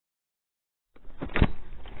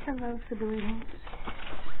Hello, siblings.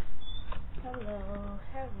 Hello.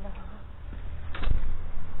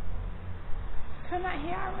 Come out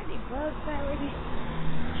here already, bugs already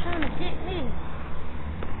trying to get me.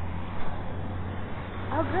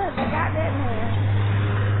 Oh good, they got that nail.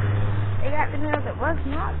 They got the nail that was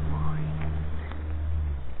not mine.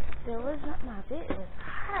 There was not my bed. It was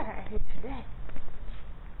hot out here today.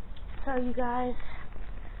 So you guys,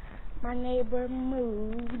 my neighbor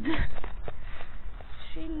moved.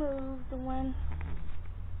 She moved, the one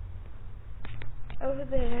over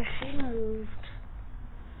there, she moved.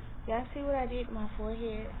 Y'all see what I did to my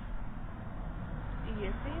forehead?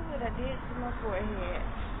 You see what I did to my forehead?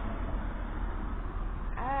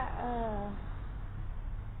 I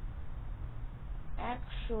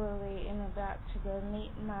actually am about to go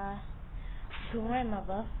meet my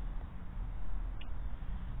grandmother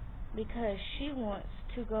because she wants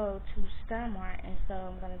to go to Star Mart, and so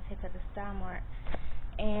I'm gonna take her to Star Mart,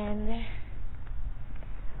 and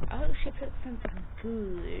I hope she cooks something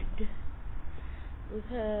good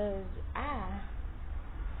because I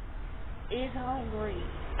is hungry.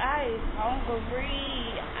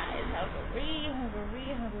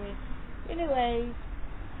 Hungry. Anyways,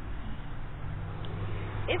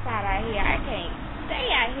 it's hot out here. I can't stay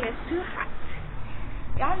out here. It's too hot.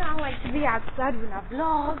 Y'all know I like to be outside when I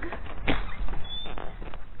vlog,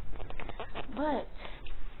 but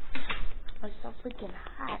it's so freaking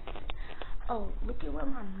hot. Oh, look at what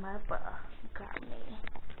my mother got me.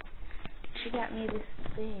 She got me this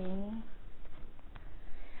thing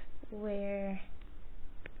where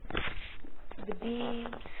the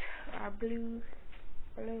beads are blue,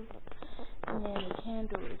 and then the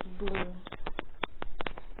candle is blue.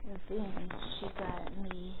 And then she got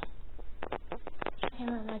me, came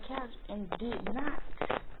on my couch and did not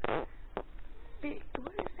fit.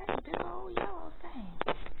 What is that big old yellow thing?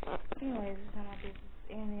 Anyways, it's not my business.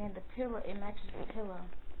 And then the pillow, it matches the pillow.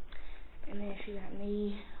 And then she got me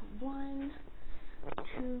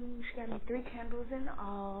she got me 3 candles in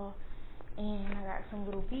all. And I got some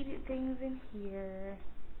little beaded things in here.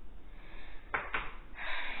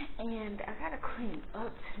 And I gotta clean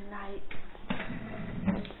up tonight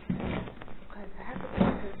because I have to go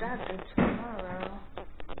to the doctor tomorrow.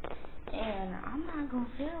 And I'm not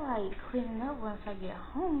gonna feel like cleaning up once I get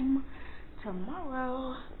home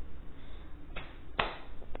tomorrow.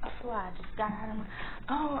 So I just got out of my...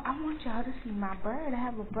 Oh, I want y'all to see my bird. I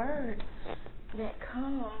have a bird that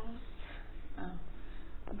comes.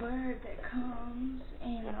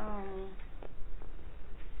 And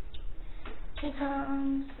he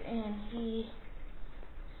comes and he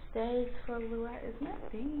stays for a little while. It's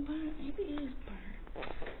not being burnt. Maybe it is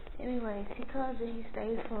burnt. Anyways, he comes and he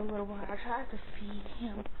stays for a little while. I tried to feed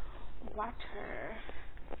him water.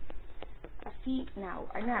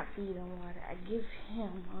 I not feed him water. I give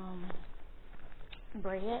him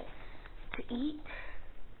bread to eat.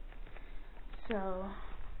 So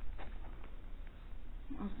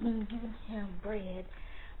I've been giving him bread.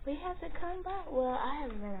 But he hasn't come back. Well, I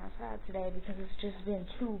haven't been outside today because it's just been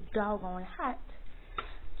too doggone hot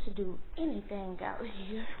to do anything out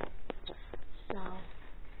here. So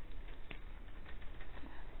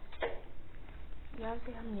y'all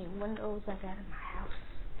see how many windows I got in my house?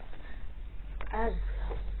 I just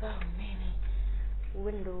got so many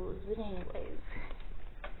windows. But anyways,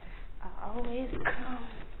 I always come.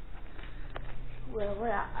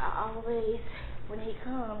 When he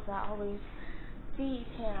comes, I always feed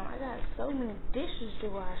him. I got so many dishes to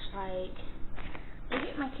wash. Like, look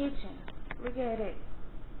at my kitchen. Look at it.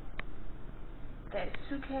 That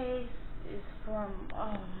suitcase is from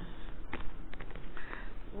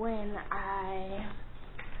when I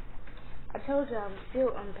told you I was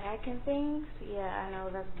still unpacking things. Yeah, I know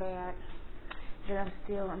that's bad that I'm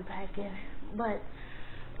still unpacking, but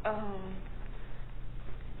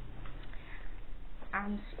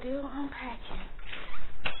I'm still unpacking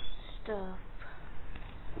stuff.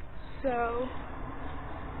 So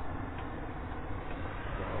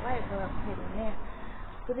the light bulb sitting there.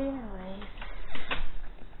 But anyways,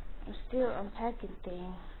 I'm still unpacking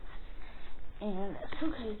things, and the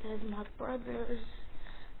suitcase has my brother's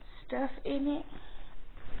stuff in it.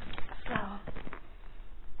 So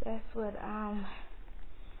that's what I'm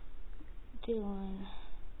doing.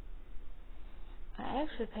 I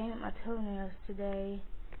actually painted my toenails today,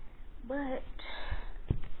 but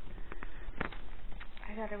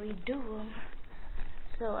I gotta redo them,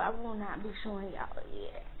 so I will not be showing y'all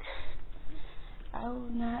yet. I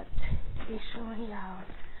will not be showing y'all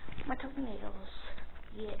my toenails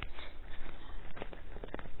yet.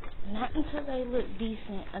 Not until they look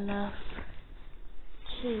decent enough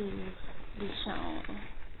to be shown.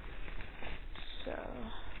 So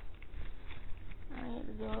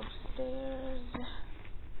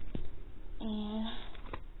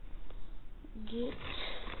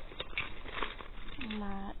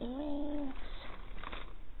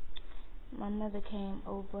my mother came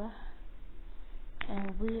over,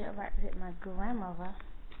 and we are about to take my grandmother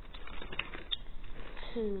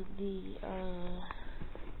to the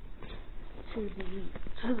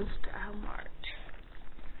Sky Mart.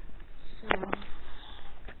 So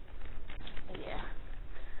yeah.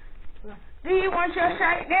 Do you want your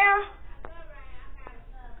shirt down?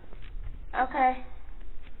 Okay.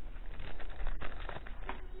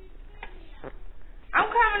 I'm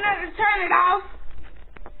coming up to turn it off.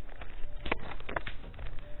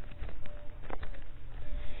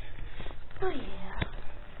 Oh yeah.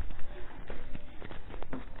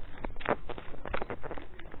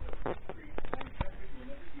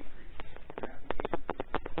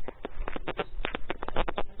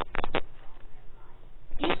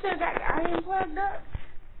 You still got the iron plugged up?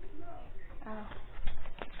 Oh.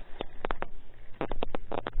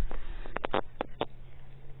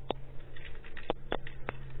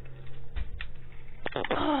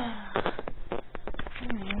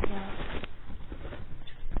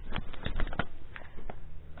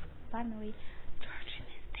 Finally charging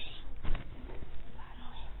this thing.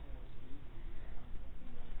 Finally.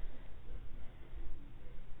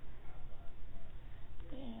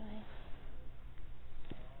 Anyway,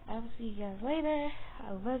 I will see you guys later.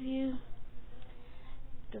 I love you.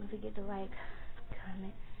 Don't forget to like,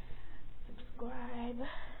 comment, subscribe,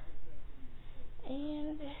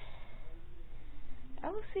 and I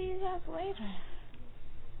will see you guys later.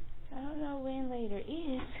 I don't know when later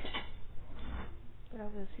is, but I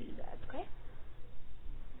will see you guys, okay?